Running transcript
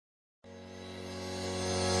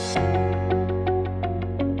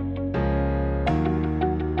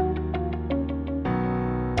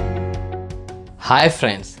Hi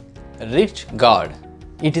friends, Ribbed Gourd.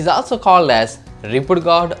 It is also called as Ribbed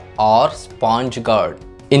Gourd or Sponge Gourd.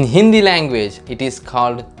 In Hindi language, it is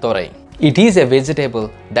called Turai. It is a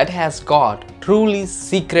vegetable that has got truly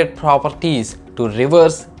secret properties to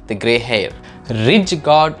reverse the grey hair. Ribbed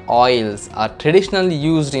Gourd oils are traditionally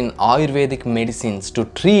used in ayurvedic medicines to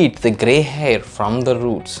treat the grey hair from the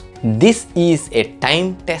roots. This is a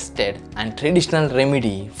time-tested and traditional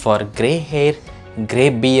remedy for grey hair, grey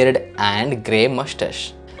beard and grey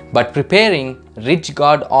mustache. But preparing Ribbed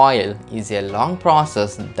Gourd oil is a long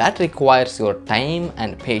process that requires your time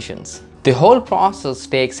and patience. The whole process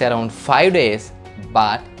takes around 5 days,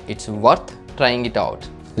 but it's worth trying it out.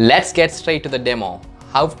 Let's get straight to the demo.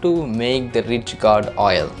 How to make the Ribbed Gourd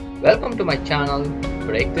oil. Welcome to my channel,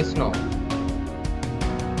 Break the Snow.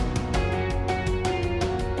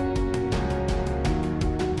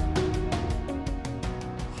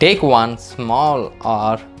 Take one small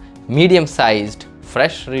or medium-sized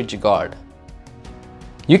fresh Ribbed Gourd.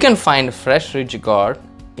 You can find fresh Ribbed Gourd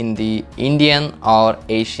in the Indian or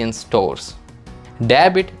Asian stores.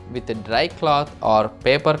 Dab it with a dry cloth or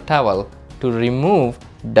paper towel to remove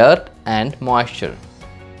dirt and moisture.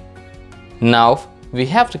 Now we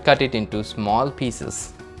have to cut it into small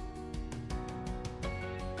pieces.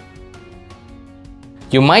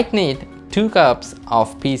 You might need 2 cups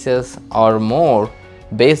of pieces or more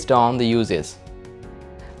based on the uses.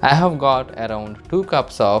 I have got around 2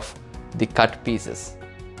 cups of the cut pieces.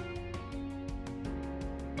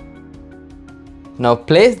 Now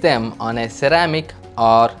place them on a ceramic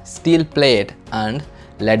or steel plate and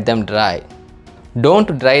let them dry.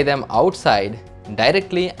 Don't dry them outside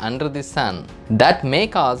directly under the sun. That may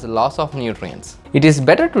cause loss of nutrients. It is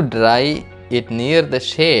better to dry it near the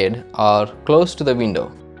shade or close to the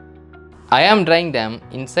window. I am drying them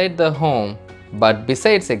inside the home but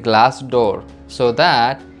besides a glass door so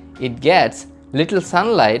that it gets little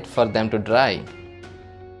sunlight for them to dry.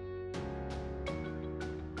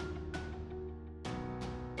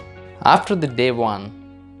 After the day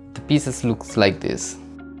 1, the pieces looks like this.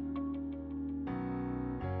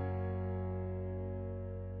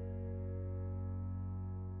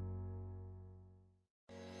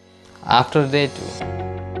 After day 2,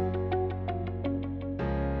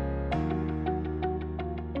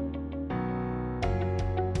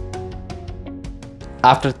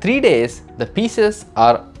 after 3 days, the pieces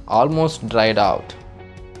are almost dried out.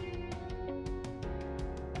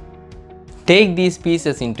 Take these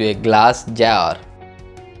pieces into a glass jar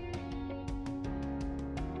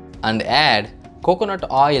and add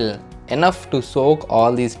coconut oil enough to soak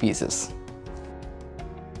all these pieces.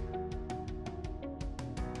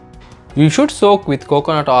 You should soak with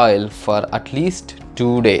coconut oil for at least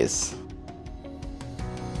 2 days.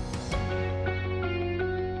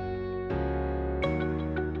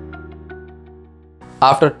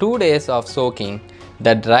 After 2 days of soaking,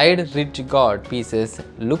 the dried Ribbed Gourd pieces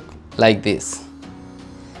look like this.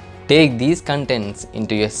 Take these contents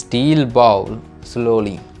into a steel bowl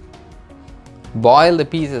slowly. Boil the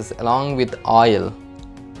pieces along with oil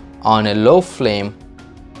on a low flame.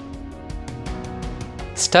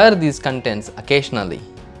 Stir these contents occasionally.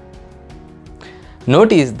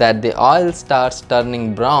 Notice that the oil starts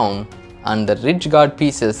turning brown and the Ribbed Gourd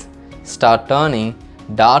pieces start turning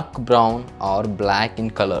dark brown or black in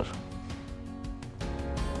color.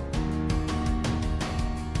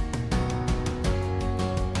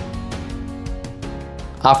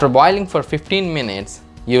 After boiling for 15 minutes,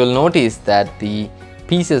 you will notice that the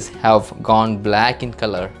pieces have gone black in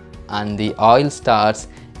color and the oil starts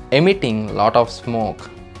emitting lot of smoke.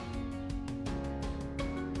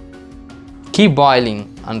 Keep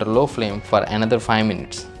boiling under low flame for another 5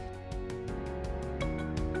 minutes.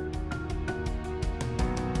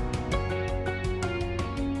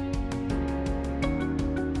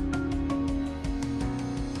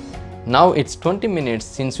 Now it's 20 minutes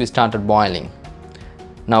since we started boiling.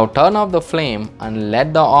 Now turn off the flame and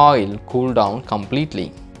let the oil cool down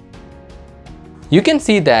completely. You can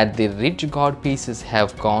see that the Ribbed Gourd pieces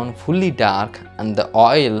have gone fully dark and the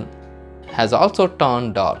oil has also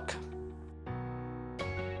turned dark.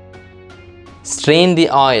 Strain the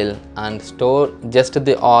oil and store just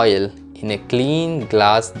the oil in a clean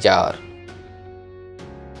glass jar.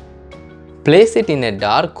 Place it in a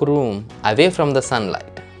dark room away from the sunlight.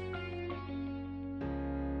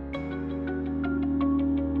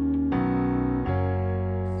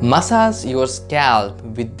 Massage your scalp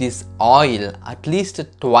with this oil at least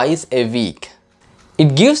twice a week.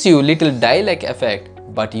 It gives you little dye-like effect,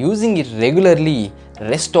 but using it regularly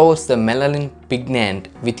restores the melanin pigment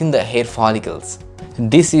within the hair follicles.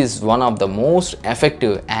 This is one of the most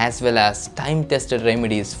effective as well as time-tested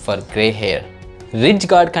remedies for grey hair. Ribbed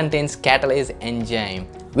Gourd contains catalyse enzyme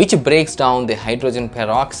which breaks down the hydrogen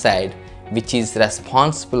peroxide which is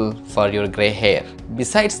responsible for your grey hair.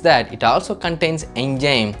 Besides that, it also contains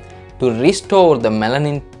enzyme to restore the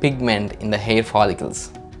melanin pigment in the hair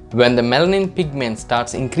follicles. When the melanin pigment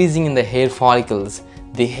starts increasing in the hair follicles,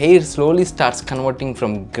 the hair slowly starts converting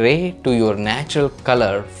from grey to your natural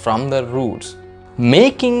color from the roots.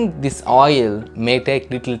 Making this oil may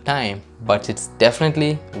take little time, but it's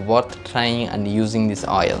definitely worth trying and using this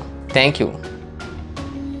oil. Thank you.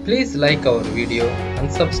 Please like our video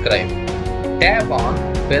and subscribe. Tap on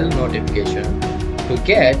bell notification to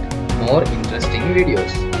get more interesting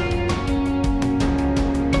videos.